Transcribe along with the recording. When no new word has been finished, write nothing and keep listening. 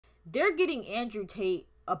they're getting Andrew Tate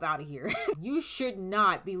up out of here. You should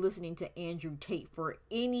not be listening to Andrew Tate for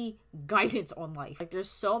any guidance on life. Like, there's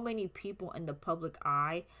so many people in the public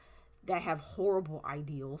eye that have horrible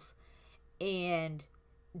ideals and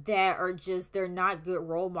that are just, they're not good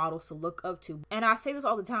role models to look up to. And I say this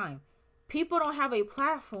all the time. People don't have a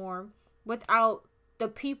platform without the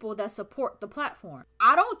people that support the platform.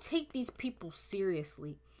 I don't take these people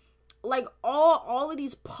seriously. Like, all of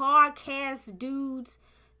these podcast dudes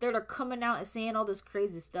that are coming out and saying all this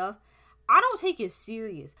crazy stuff, I don't take it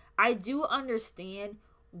serious. I do understand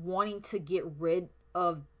wanting to get rid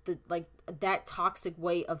of the, like, that toxic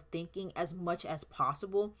way of thinking as much as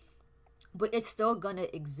possible, but it's still gonna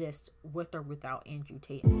exist with or without Andrew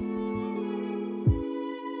Tate.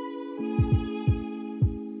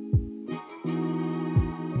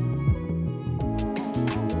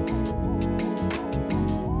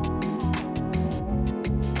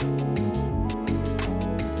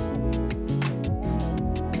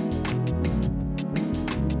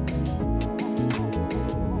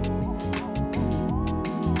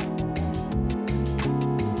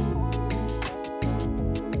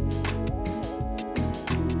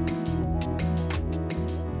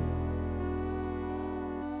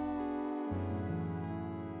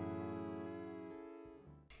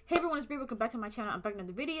 Hey everyone, it's Bree. Welcome back to my channel. I'm back in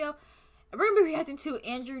another video. And we're going to be reacting to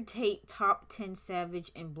Andrew Tate Top 10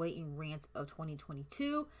 Savage and Blatant Rants of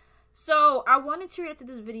 2022. So I wanted to react to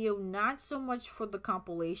this video not so much for the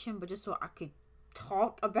compilation, but just so I could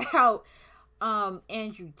talk about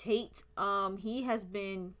Andrew Tate. He has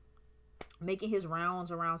been making his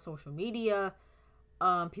rounds around social media.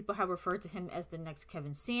 People have referred to him as the next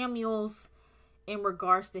Kevin Samuels in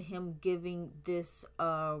regards to him giving this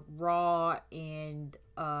raw and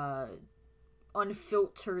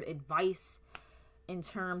unfiltered advice in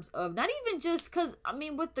terms of not even just because, I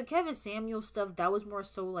mean, with the Kevin Samuels stuff, that was more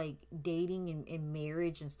so like dating and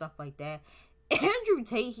marriage and stuff like that. Andrew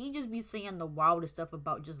Tate, he just be saying the wildest stuff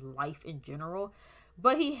about just life in general,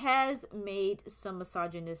 but he has made some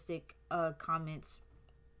misogynistic comments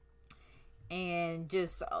and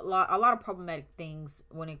just a lot of problematic things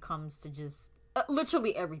when it comes to just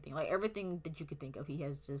literally everything. Like, everything that you could think of, he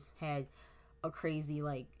has just had a crazy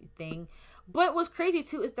like thing. But what's crazy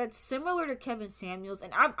too is that, similar to Kevin Samuels,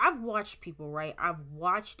 and I've watched people, right? I've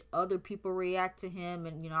watched other people react to him,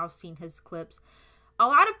 and, you know, I've seen his clips. A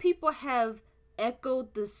lot of people have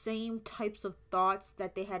echoed the same types of thoughts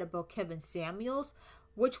that they had about Kevin Samuels,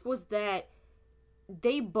 which was that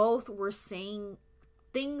they both were saying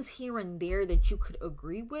things here and there that you could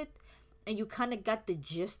agree with, and you kind of got the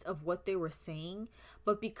gist of what they were saying,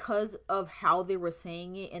 but because of how they were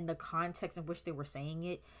saying it and the context in which they were saying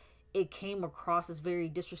it, it came across as very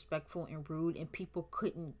disrespectful and rude, and people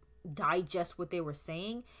couldn't digest what they were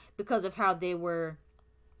saying because of how they were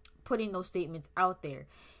putting those statements out there.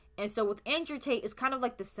 And so with Andrew Tate, it's kind of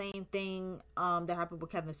like the same thing that happened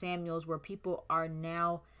with Kevin Samuels, where people are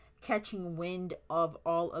now catching wind of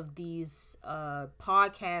all of these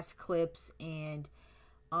podcast clips and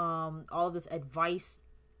all of this advice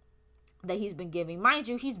that he's been giving. Mind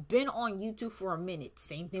you, he's been on YouTube for a minute.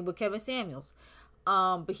 Same thing with Kevin Samuels.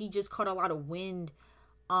 But he just caught a lot of wind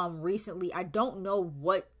recently. I don't know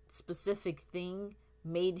what specific thing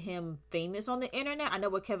made him famous on the internet. I know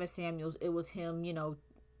with Kevin Samuels, it was him, you know,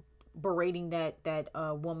 berating that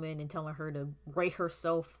woman and telling her to rate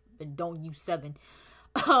herself and don't use 7.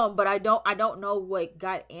 But I don't know what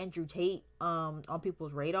got Andrew Tate on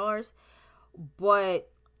people's radars. But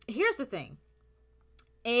here's the thing,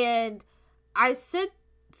 and I said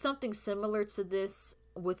something similar to this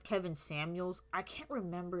with Kevin Samuels. I can't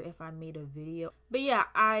remember if I made a video, but yeah,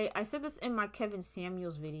 I said this in my Kevin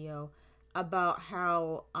Samuels video about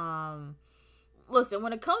how listen,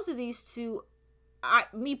 when it comes to these two,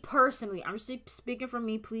 me personally, I'm just speaking for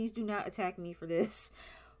me, please do not attack me for this,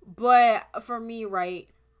 but for me, right,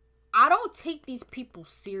 I don't take these people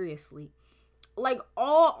seriously. Like,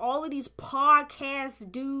 all of these podcast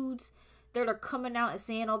dudes that are coming out and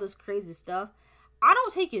saying all this crazy stuff, I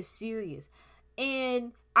don't take it serious.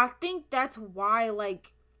 And I think that's why,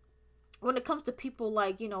 like, when it comes to people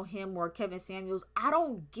like, you know, him or Kevin Samuels, I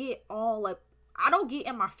don't get all, like, I don't get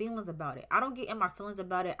in my feelings about it. I don't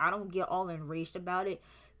get all enraged about it,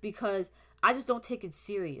 because I just don't take it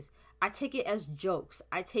serious. I take it as jokes.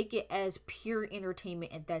 I take it as pure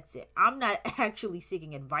entertainment, and that's it. I'm not actually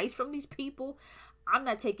seeking advice from these people. I'm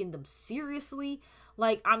not taking them seriously.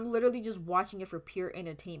 Like, I'm literally just watching it for pure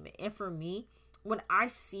entertainment. And for me, when I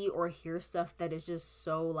see or hear stuff that is just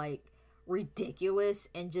so, like, ridiculous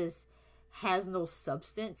and just has no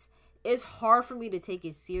substance, it's hard for me to take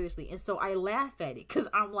it seriously. And so I laugh at it, because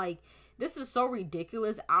I'm like, this is so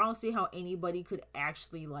ridiculous. I don't see how anybody could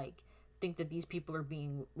actually like think that these people are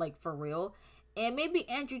being like for real. And maybe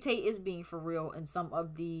Andrew Tate is being for real in some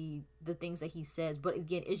of the things that he says, but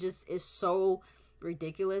again, it's so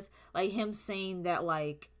ridiculous. Like him saying that,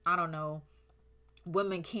 like, I don't know,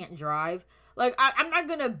 women can't drive. Like I'm not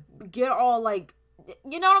gonna get all like,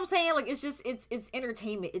 you know what I'm saying? Like it's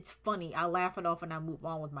entertainment. It's funny. I laugh it off and I move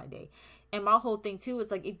on with my day. And my whole thing too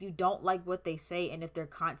is like, if you don't like what they say and if their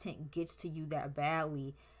content gets to you that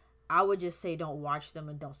badly, I would just say don't watch them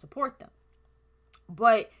and don't support them.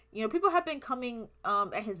 But, you know, people have been coming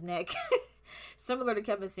at his neck, similar to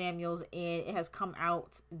Kevin Samuels, and it has come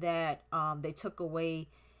out that they took away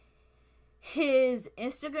his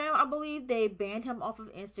Instagram. I believe they banned him off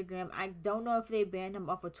of Instagram. I don't know if they banned him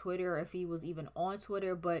off of Twitter or if he was even on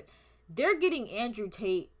Twitter, but they're getting Andrew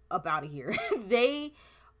Tate up out of here. They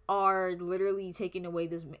are literally taking away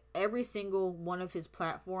every single one of his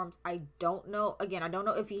platforms. I don't know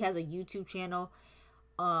if he has a YouTube channel.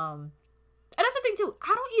 And that's the thing too.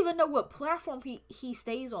 I don't even know what platform he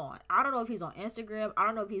stays on. I don't know if he's on Instagram. I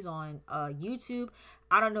don't know if he's on YouTube.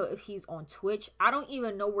 I don't know if he's on Twitch. I don't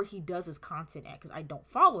even know where he does his content at because I don't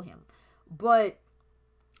follow him. But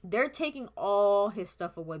they're taking all his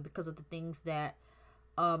stuff away because of the things that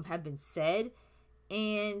have been said.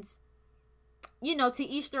 And, you know, to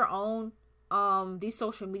each their own. These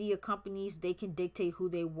social media companies, they can dictate who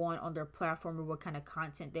they want on their platform or what kind of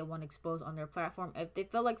content they want exposed on their platform. If they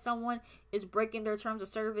feel like someone is breaking their terms of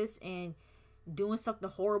service and doing something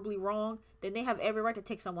horribly wrong, then they have every right to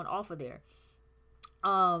take someone off of there.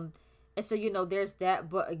 And so, you know, there's that.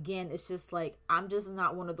 But again, it's just like, I'm just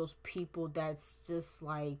not one of those people that's just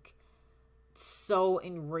like so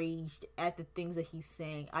enraged at the things that he's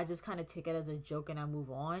saying. I just kind of take it as a joke and I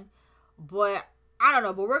move on. But I don't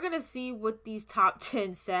know, but we're going to see what these top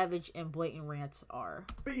 10 savage and blatant rants are.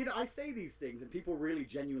 But, you know, I say these things and people really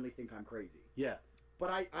genuinely think I'm crazy. Yeah.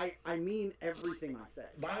 But I mean everything I say.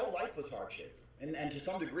 My whole life was hardship. And to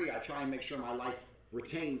some degree, I try and make sure my life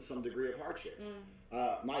retains some degree of hardship.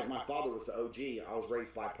 My father was the OG. I was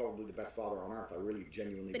raised by probably the best father on earth. I really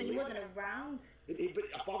genuinely believe But he wasn't around? But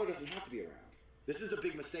a father doesn't have to be around. This is a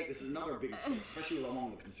big mistake. This is another big mistake, especially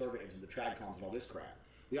among the conservatives and the tradcons and all this crap.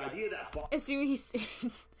 The idea that and see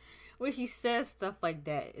when he says stuff like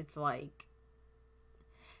that, it's like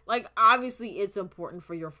obviously it's important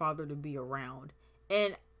for your father to be around.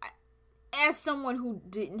 And as someone who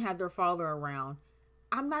didn't have their father around,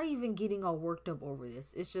 I'm not even getting all worked up over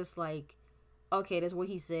this. It's just like, okay, that's what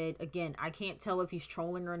he said. Again, I can't tell if he's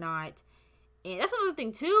trolling or not. And that's another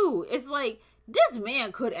thing too. It's like, this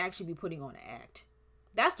man could actually be putting on an act.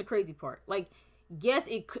 That's the crazy part. Like, yes,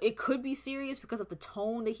 it could be serious because of the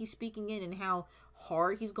tone that he's speaking in and how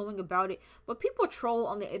hard he's going about it. But people troll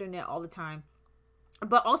on the internet all the time.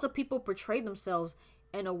 But also people portray themselves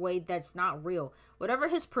in a way that's not real. Whatever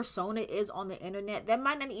his persona is on the internet, that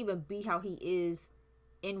might not even be how he is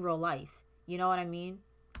in real life. You know what I mean?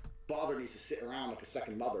 Father needs to sit around like a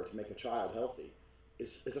second mother to make a child healthy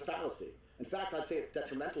is a fallacy. In fact, I'd say it's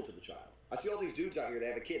detrimental to the child. I see all these dudes out here, they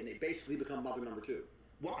have a kid and they basically become mother number two.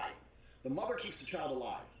 Why? The mother keeps the child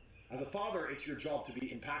alive. As a father, it's your job to be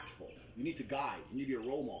impactful. You need to guide. You need to be a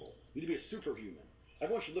role model. You need to be a superhuman.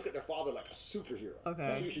 Everyone should look at their father like a superhero. Okay.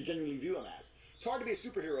 That's what you should genuinely view him as. It's hard to be a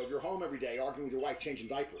superhero if you're home every day arguing with your wife, changing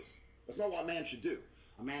diapers. That's not what a man should do.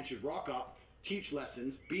 A man should rock up, teach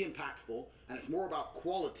lessons, be impactful, and it's more about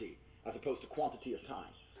quality as opposed to quantity of time.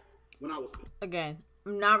 Again,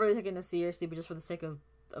 I'm not really taking this seriously, but just for the sake of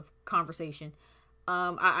conversation,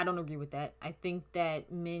 I don't agree with that. I think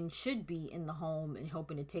that men should be in the home and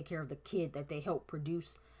helping to take care of the kid that they help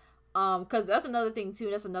produce. Because that's another thing too.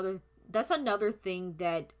 That's another thing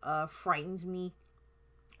that frightens me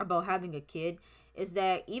about having a kid, is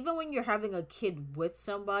that even when you're having a kid with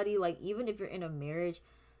somebody, like even if you're in a marriage,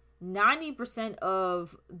 90%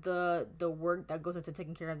 of the work that goes into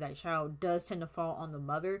taking care of that child does tend to fall on the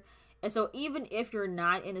mother. And so even if you're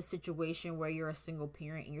not in a situation where you're a single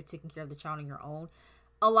parent and you're taking care of the child on your own,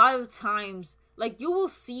 a lot of times, like, you will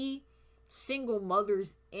see single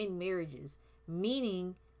mothers in marriages,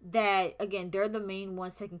 meaning that, again, they're the main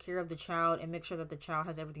ones taking care of the child and make sure that the child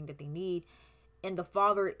has everything that they need. And the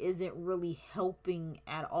father isn't really helping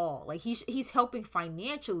at all. Like, he's helping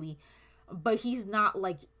financially, but he's not,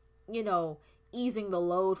 like, you know, easing the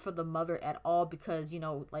load for the mother at all, because, you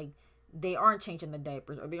know, like, they aren't changing the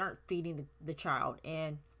diapers or they aren't feeding the child.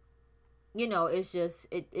 And, you know, it's just,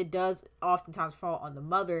 it does oftentimes fall on the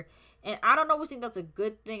mother. And I don't always think that's a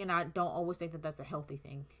good thing, and I don't always think that that's a healthy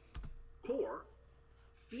thing. Poor,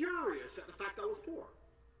 furious at the fact I was poor.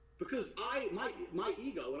 Because my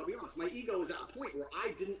ego, and I'll be honest, my ego is at a point where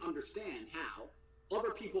I didn't understand how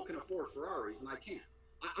other people can afford Ferraris and I can't.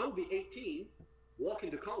 I would be 18, walk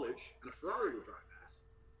into college, and a Ferrari would drive past,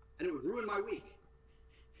 and it would ruin my week.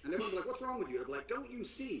 And everyone would be like, what's wrong with you? I'd be like, don't you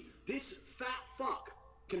see? This fat fuck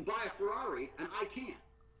can buy a Ferrari, and I can't.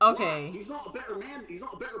 Okay. Why? He's not a better man. He's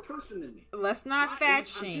not a better person than me. Let's not fat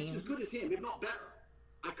shame. I'm just as good as him, if not better.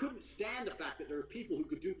 I couldn't stand the fact that there are people who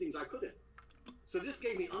could do things I couldn't. So this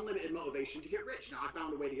gave me unlimited motivation to get rich. Now, I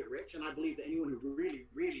found a way to get rich, and I believe that anyone who really,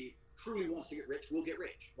 really, truly wants to get rich will get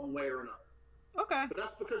rich, one way or another. Okay. But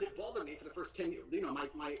that's because it bothered me for the first 10 years. You know, my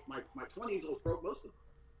 20s, I was broke most of them.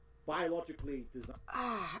 Biologically designed.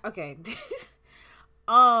 Okay.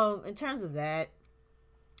 In terms of that,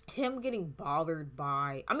 him getting bothered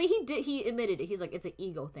by, I mean, he admitted it. He's like, it's an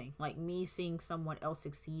ego thing. Like, me seeing someone else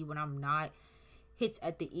succeed when I'm not hits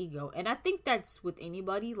at the ego. And I think that's with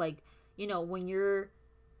anybody. Like, you know, when you're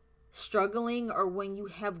struggling or when you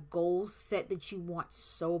have goals set that you want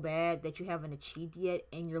so bad that you haven't achieved yet,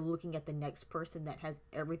 and you're looking at the next person that has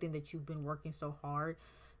everything that you've been working so hard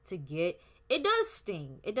to get, it does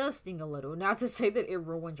sting. It does sting a little. Not to say that it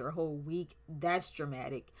ruins your whole week. That's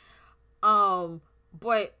dramatic.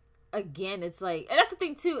 But again, it's like, and that's the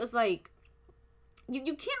thing too, it's like you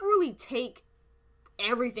can't really take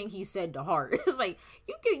everything he said to heart. It's like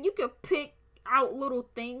you could pick out little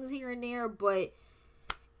things here and there, but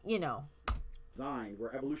you know, Designed,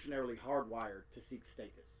 we're evolutionarily hardwired to seek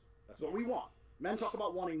status. That's what we want. Men talk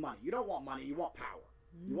about wanting money. You don't want money, you want power.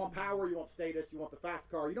 You want power, you want status, you want the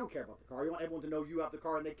fast car, you don't care about the car. You want everyone to know you have the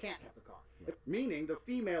car and they can't have the car. Meaning the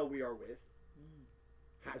female we are with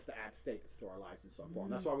has to add status to our lives in some form.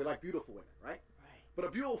 That's why we like beautiful women, right? But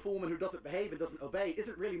a beautiful woman who doesn't behave and doesn't obey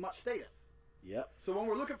isn't really much status. Yep. So when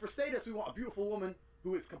we're looking for status, we want a beautiful woman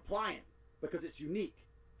who is compliant because it's unique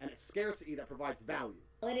and it's scarcity that provides value.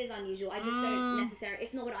 Well, it is unusual. I just don't necessarily,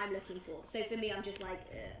 it's not what I'm looking for. So for me, I'm just like,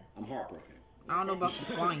 I'm heartbroken. I don't know about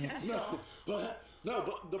compliance. But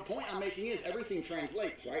the point I'm making is everything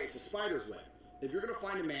translates, right? It's a spider's web. If you're going to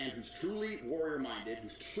find a man who's truly warrior-minded,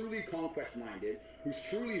 who's truly conquest-minded, who's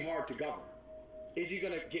truly hard to govern, is he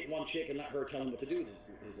going to get one chick and let her tell him what to do with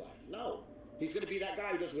his life? No. He's going to be that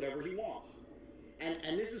guy who does whatever he wants.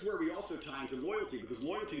 And this is where we also tie into loyalty, because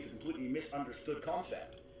loyalty is a completely misunderstood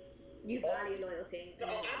concept. you value loyalty.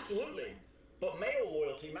 Oh, absolutely. But male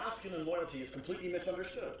loyalty, masculine loyalty is completely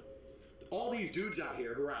misunderstood. All these dudes out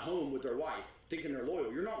here who are at home with their wife thinking they're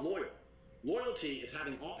loyal, you're not loyal. Loyalty is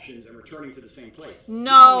having options and returning to the same place.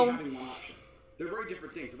 No. You're only having one option. They're very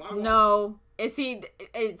different things. If I want No. And see,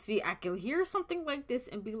 I can hear something like this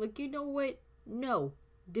and be like, you know what? No.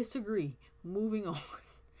 Disagree. Moving on.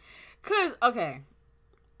 Because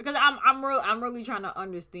I'm really trying to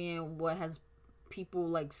understand what has people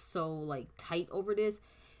like so like tight over this.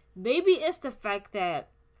 Maybe it's the fact that,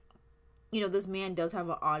 you know, this man does have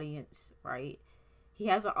an audience, right? He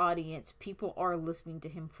has an audience. People are listening to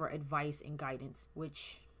him for advice and guidance,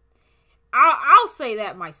 which I'll say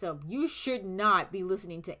that myself. You should not be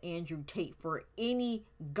listening to Andrew Tate for any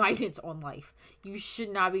guidance on life. You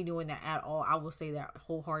should not be doing that at all. I will say that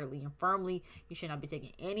wholeheartedly and firmly. You should not be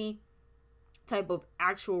taking any type of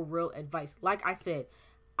actual real advice. Like I said,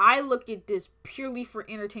 I look at this purely for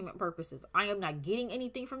entertainment purposes. I am not getting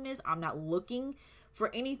anything from this. I'm not looking for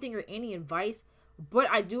anything or any advice. But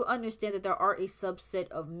I do understand that there are a subset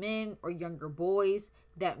of men or younger boys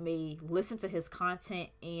that may listen to his content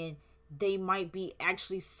and they might be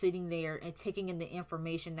actually sitting there and taking in the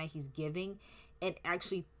information that he's giving and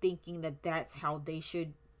actually thinking that that's how they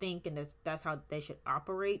should think and that's how they should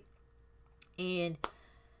operate. And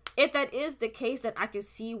if that is the case, then I can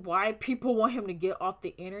see why people want him to get off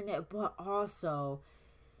the internet. But also,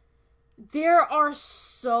 there are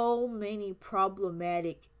so many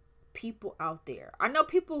problematic people out there. I know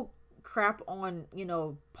people crap on, you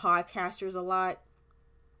know, podcasters a lot,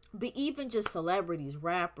 but even just celebrities,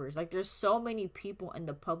 rappers, like there's so many people in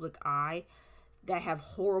the public eye that have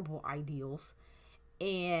horrible ideals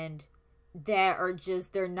and that are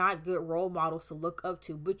just, they're not good role models to look up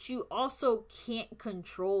to. But you also can't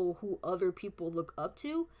control who other people look up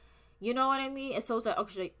to. You know what I mean? And so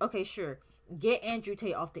it's like, okay, sure, get Andrew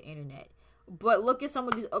Tate off the internet. But look at some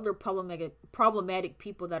of these other problematic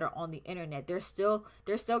people that are on the internet. They're still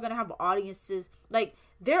going to have audiences. Like,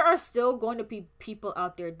 there are still going to be people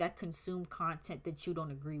out there that consume content that you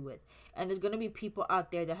don't agree with. And there's going to be people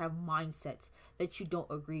out there that have mindsets that you don't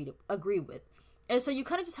agree with. And so you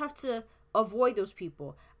kind of just have to avoid those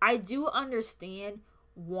people. I do understand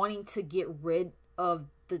wanting to get rid of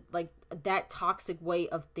that toxic way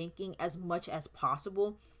of thinking as much as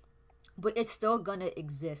possible. but it's still gonna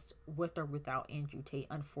exist with or without Andrew Tate,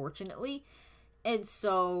 unfortunately. And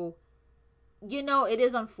so, you know, it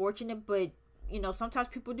is unfortunate, but you know, sometimes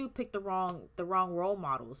people do pick the wrong role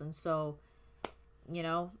models, and so, you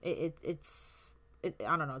know, it's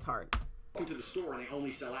I don't know, it's hard. Into the store and they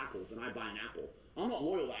only sell apples, and I buy an apple. I'm not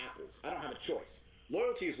loyal to apples. I don't have a choice.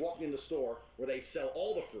 Loyalty is walking in the store where they sell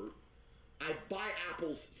all the fruit. I buy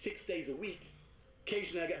apples 6 days a week.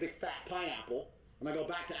 Occasionally I get a big fat pineapple, and I go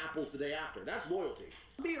back to apples the day after. That's loyalty.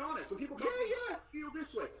 I'm being honest. When people come to me, I feel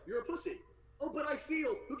this way. You're a pussy. Oh, but I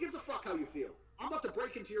feel. Who gives a fuck how you feel? I'm about to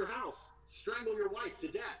break into your house, strangle your wife to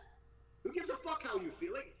death. Who gives a fuck how you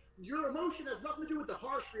feel? Like, your emotion has nothing to do with the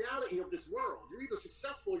harsh reality of this world. You're either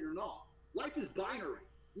successful or you're not. Life is binary.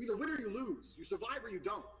 You either win or you lose. You survive or you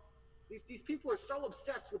don't. These people are so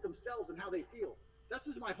obsessed with themselves and how they feel. This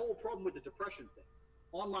is my whole problem with the depression thing.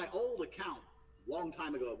 On my old account, a long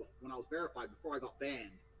time ago, when I was verified, before I got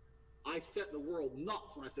banned, I set the world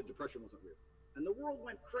nuts when I said depression wasn't real. And the world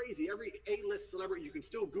went crazy. Every A-list celebrity, you can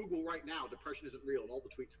still Google right now, depression isn't real, and all the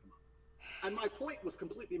tweets come up. And my point was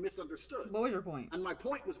completely misunderstood. What was your point? And my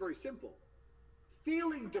point was very simple.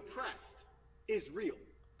 Feeling depressed is real.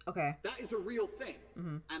 Okay. That is a real thing.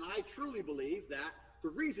 Mm-hmm. And I truly believe that the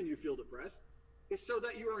reason you feel depressed is so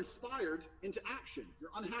that you are inspired into action. You're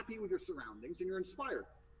unhappy with your surroundings and you're inspired.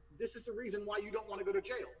 This is the reason why you don't want to go to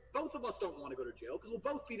jail. Both of us don't want to go to jail because we'll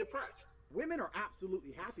both be depressed. Women are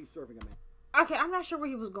absolutely happy serving a man. Okay, I'm not sure where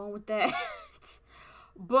he was going with that.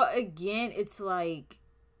 But again, it's like,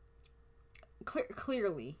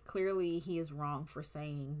 clearly he is wrong for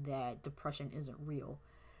saying that depression isn't real.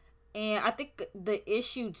 And I think the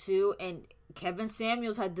issue too, and Kevin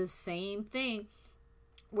Samuels had the same thing,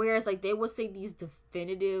 whereas like they would say these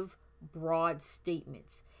definitive broad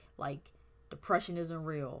statements like depression isn't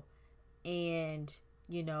real, and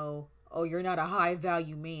you know, oh, you're not a high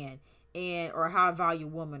value man, and or a high value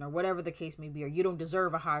woman, or whatever the case may be, or you don't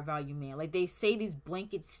deserve a high value man. Like they say these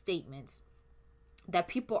blanket statements that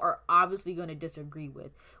people are obviously going to disagree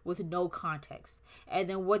with no context. And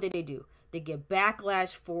then what do? They get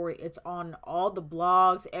backlash for it. It's on all the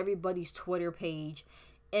blogs, everybody's Twitter page.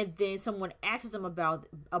 And then someone asks them about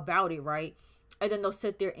it, right? And then they'll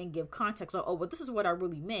sit there and give context. Oh, well, this is what I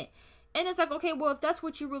really meant. And it's like, okay, well, if that's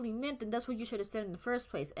what you really meant, then that's what you should have said in the first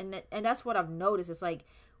place. And that's what I've noticed. It's like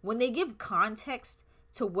when they give context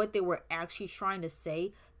to what they were actually trying to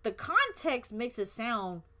say, the context makes it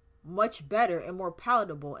sound much better and more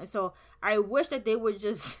palatable. And so I wish that they would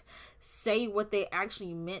just say what they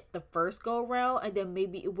actually meant the first go around, and then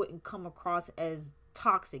maybe it wouldn't come across as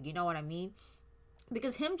toxic, you know what I mean?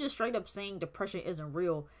 Because him just straight up saying depression isn't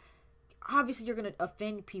real, obviously you're going to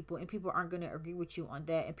offend people, and people aren't going to agree with you on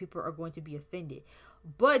that, and people are going to be offended.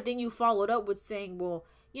 But then you followed up with saying, well,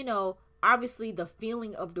 you know, obviously the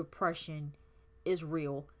feeling of depression is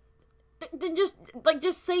real. Then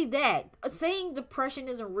just say that. Saying depression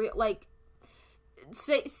isn't real, like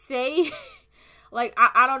say like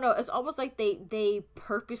I don't know, it's almost like they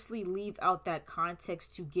purposely leave out that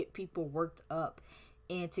context to get people worked up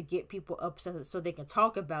and to get people upset so they can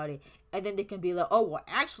talk about it, and then they can be like, oh, well,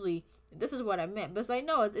 actually this is what I meant. But it's like,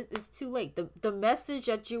 no, it's too late. The message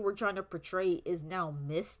that you were trying to portray is now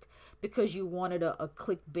missed because you wanted a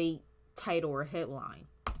clickbait title or headline.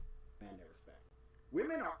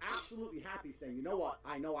 Women are absolutely happy saying, you know what,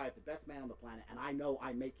 I know I have the best man on the planet, and I know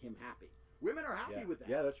I make him happy. Women are happy with that.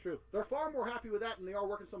 Yeah, that's true. They're far more happy with that than they are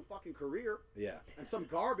working some fucking career. Yeah. And some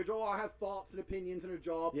garbage. Oh, I have thoughts and opinions and a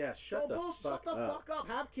job. Yeah, shut the fuck up.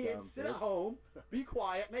 Have kids, sit at home, be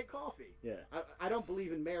quiet, make coffee. Yeah. I don't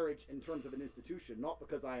believe in marriage in terms of an institution, not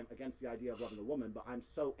because I am against the idea of loving a woman, but I'm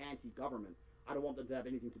so anti-government. I don't want them to have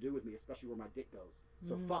anything to do with me, especially where my dick goes.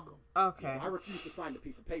 So fuck them. Okay. I refuse to sign the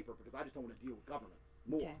piece of paper because I just don't want to deal with government.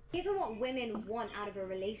 More. Okay. Given what women want out of a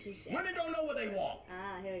relationship. Women don't know what they want.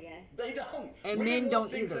 Ah, here we go. They don't. And women men don't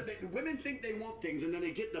things either. Women think they want things and then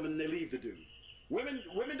they get them and they leave the dude. Women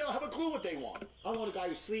don't have a clue what they want. I want a guy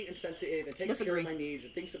who's sweet and sensitive and takes care of my needs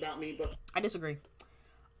and thinks about me, but I disagree.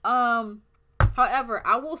 However,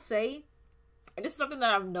 I will say, and this is something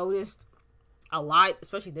that I've noticed a lot,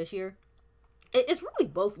 especially this year, it's really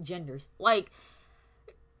both genders. Like,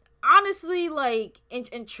 honestly, like,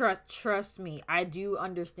 and trust me, I do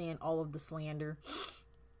understand all of the slander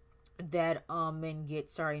that men get.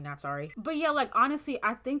 Sorry, not sorry. But yeah, like, honestly,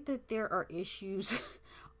 I think that there are issues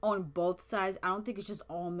on both sides. I don't think it's just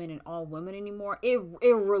all men and all women anymore. It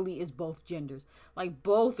really is both genders. Like,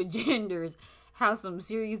 both genders have some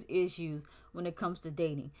serious issues when it comes to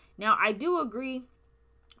dating. Now, I do agree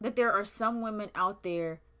that there are some women out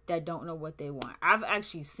there that don't know what they want. I've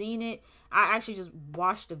actually seen it. I actually just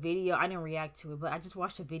watched a video. I didn't react to it, but I just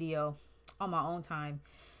watched a video on my own time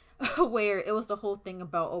where it was the whole thing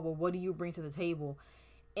about, oh, well, what do you bring to the table?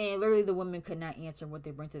 And literally the women could not answer what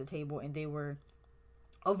they bring to the table, and they were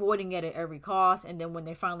avoiding it at every cost. And then when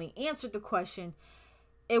they finally answered the question,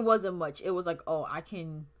 it wasn't much. It was like, oh, I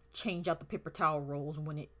can change out the paper towel rolls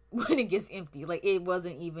when it gets empty. Like, it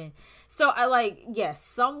wasn't even. So I like, yes,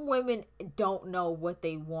 some women don't know what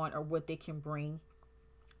they want or what they can bring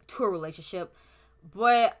to a relationship,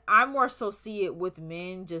 but I more so see it with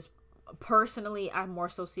men. Just personally, I more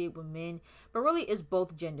so see it with men, but really it's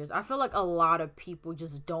both genders. I feel like a lot of people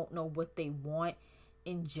just don't know what they want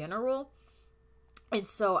in general. And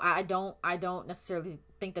so I don't necessarily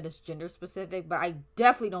think that it's gender specific, but I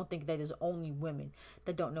definitely don't think that it's only women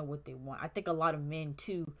that don't know what they want. I think a lot of men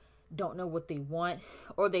too don't know what they want,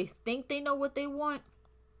 or they think they know what they want,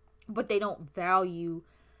 but they don't value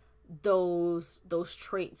those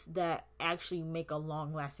traits that actually make a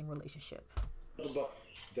long-lasting relationship. But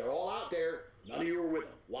they're all out there. None of you are with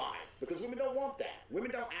them. Why? Because women don't want that.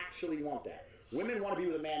 Women don't actually want that. Women want to be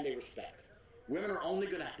with a man they respect. Women are only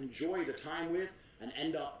going to enjoy the time with and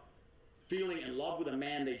end up feeling in love with a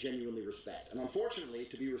man they genuinely respect. And unfortunately,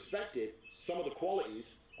 to be respected, some of the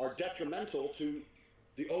qualities are detrimental to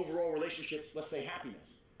the overall relationship's, let's say,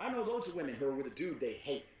 happiness. I know loads of women who are with a dude they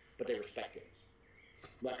hate, but they respect him.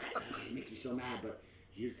 Like, it makes me so mad, but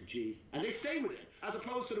he is the G. And they stay with him, as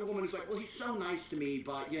opposed to the woman who's like, well, he's so nice to me,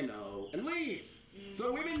 but, you know, and leaves.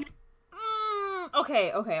 So women...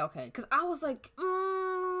 Okay. Because I was like,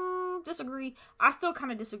 disagree. I still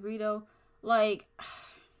kind of disagree, though. Like,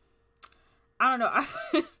 I don't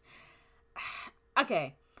know.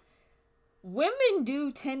 Okay. Women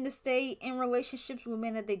do tend to stay in relationships with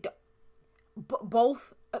men that they don't.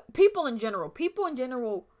 Both people in general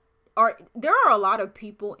are. There are a lot of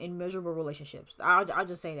people in miserable relationships. I'll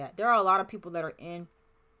just say that there are a lot of people that are in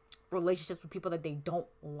relationships with people that they don't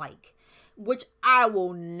like, which I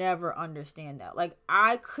will never understand that. Like,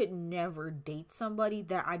 I could never date somebody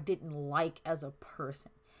that I didn't like as a person.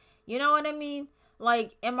 You know what I mean?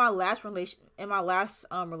 Like, in my last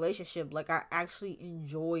relationship, like, I actually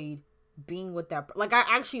enjoyed being with that. Like, I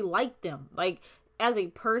actually liked them, like, as a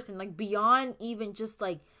person, like, beyond even just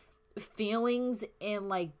like feelings and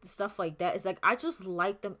like stuff like that. It's like, I just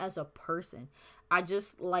like them as a person. I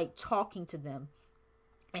just like talking to them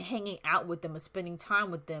and hanging out with them and spending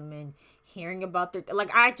time with them and hearing about their,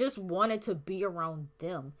 like, I just wanted to be around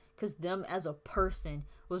them because them as a person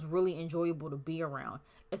was really enjoyable to be around.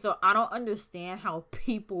 And so I don't understand how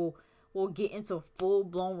people will get into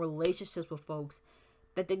full-blown relationships with folks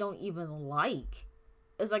that they don't even like.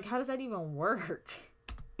 It's like, how does that even work?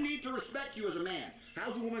 You need to respect you as a man.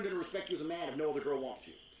 How's a woman going to respect you as a man if no other girl wants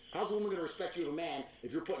you? How's a woman going to respect you as a man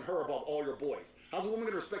if you're putting her above all your boys? How's a woman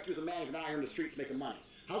going to respect you as a man if you're not here in the streets making money?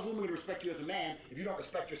 How's a woman going to respect you as a man if you don't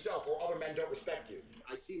respect yourself or other men don't respect you?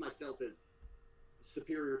 I see myself as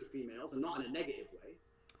superior to females, and not in a negative way.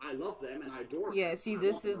 I love them and I adore them. Yeah, see,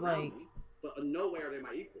 this is like... Them, but in no way are they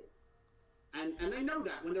my equal. And they know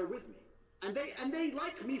that when they're with me. And they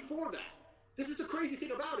like me for that. This is the crazy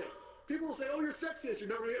thing about it. People will say, oh, you're sexist, you're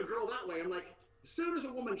never get a girl that way. I'm like, as soon as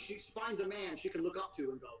a woman she finds a man she can look up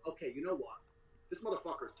to and go, okay, you know what? This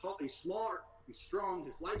motherfucker's taught, he's smart, he's strong,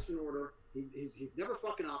 his life's in order, he's never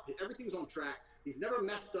fucking up, everything's on track, he's never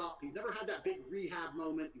messed up, he's never had that big rehab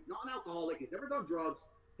moment, he's not an alcoholic, he's never done drugs,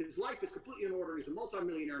 his life is completely in order, he's a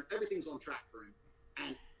multimillionaire, and everything's on track for him.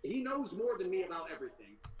 And he knows more than me about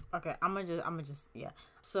everything. Okay, I'm gonna just, yeah.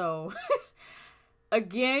 So,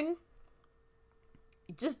 again,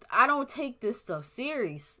 just, I don't take this stuff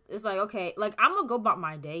serious. It's like, okay, like, I'm gonna go about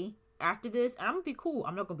my day after this, and I'm gonna be cool.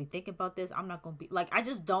 I'm not gonna be thinking about this. I'm not gonna be, like, I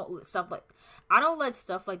just don't let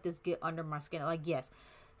stuff like this get under my skin. Like, yes,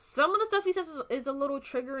 some of the stuff he says is a little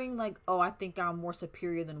triggering, like, oh, I think I'm more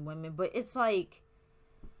superior than women, but it's like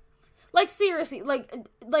seriously,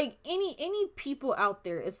 like any people out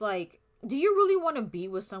there, it's like, do you really want to be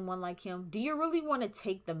with someone like him? Do you really want to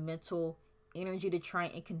take the mental energy to try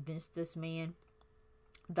and convince this man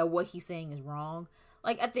that what he's saying is wrong?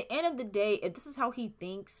 Like, at the end of the day, if this is how he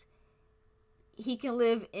thinks, he can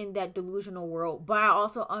live in that delusional world. But I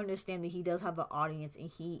also understand that he does have an audience, and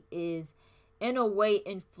he is in a way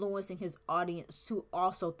influencing his audience to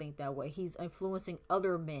also think that way. He's influencing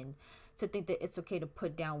other men to think that it's okay to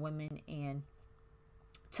put down women and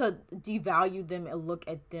to devalue them and look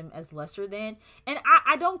at them as lesser than. And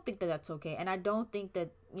I don't think that that's okay. And I don't think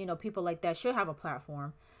that, you know, people like that should have a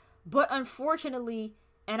platform. But unfortunately,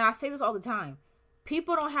 and I say this all the time,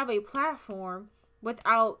 people don't have a platform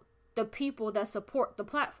without the people that support the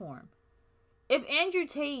platform. If Andrew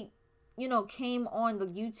Tate, you know, came on the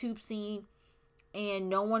YouTube scene and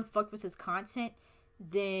no one fucked with his content,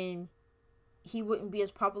 then he wouldn't be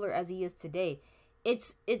as popular as he is today.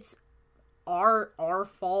 It's our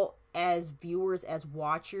fault as viewers, as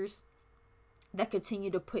watchers, that continue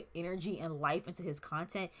to put energy and life into his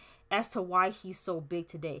content as to why he's so big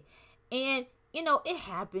today. And you know, it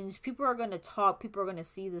happens. People are going to talk, people are going to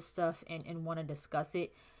see this stuff and want to discuss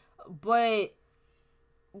it. But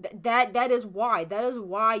that is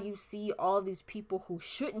why you see all of these people who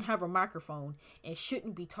shouldn't have a microphone and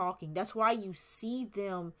shouldn't be talking. That's why you see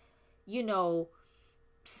them, you know,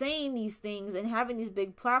 saying these things and having these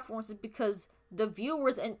big platforms, is because the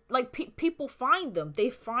viewers and like people find them. They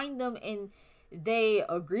find them and they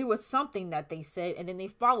agree with something that they said, and then they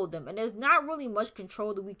follow them. And there's not really much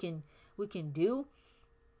control that we can do,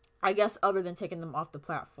 I guess, other than taking them off the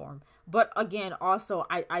platform. But again, also,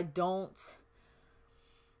 I don't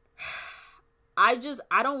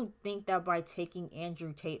think that by taking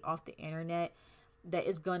Andrew Tate off the internet, that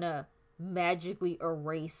is gonna magically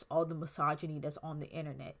erase all the misogyny that's on the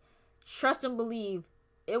internet. Trust and believe,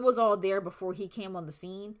 it was all there before he came on the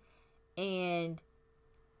scene, and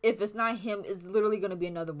if it's not him, it's literally gonna be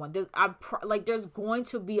another one. There's going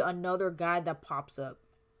to be another guy that pops up.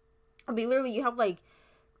 I mean, literally, you have like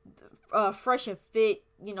Fresh and Fit,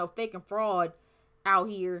 you know, Fake and Fraud out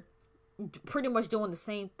here pretty much doing the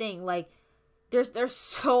same thing. Like, there's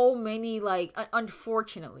so many, like,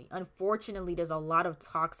 unfortunately, there's a lot of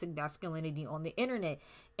toxic masculinity on the internet,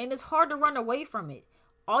 and it's hard to run away from it.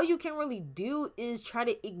 All you can really do is try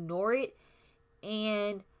to ignore it,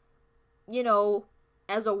 and, you know,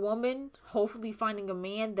 as a woman, hopefully finding a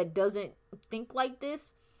man that doesn't think like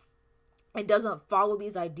this and doesn't follow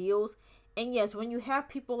these ideals. And yes, when you have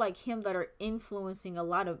people like him that are influencing a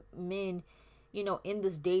lot of men, you know, in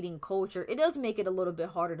this dating culture, it does make it a little bit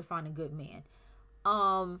harder to find a good man.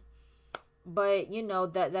 But you know,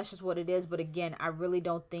 that's just what it is. But again, I really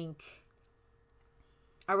don't think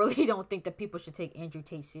that people should take Andrew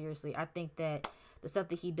Tate seriously. I think that the stuff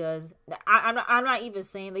that he does, I'm not even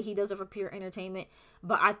saying that he does it for pure entertainment,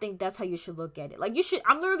 but I think that's how you should look at it. Like, you should,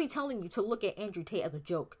 I'm literally telling you to look at Andrew Tate as a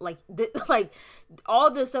joke. Like, like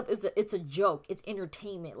all this stuff it's a joke. It's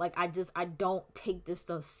entertainment. Like, I don't take this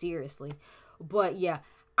stuff seriously. But yeah,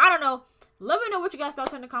 I don't know. Let me know what you guys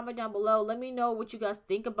thought in the comment down below. Let me know what you guys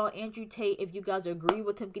think about Andrew Tate. If you guys agree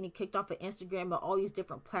with him getting kicked off of Instagram and all these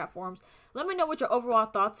different platforms. Let me know what your overall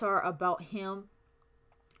thoughts are about him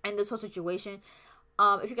and this whole situation.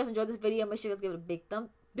 If you guys enjoyed this video, make sure you guys give it a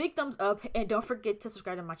big thumbs up, and don't forget to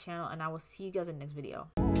subscribe to my channel, and I will see you guys in the next video.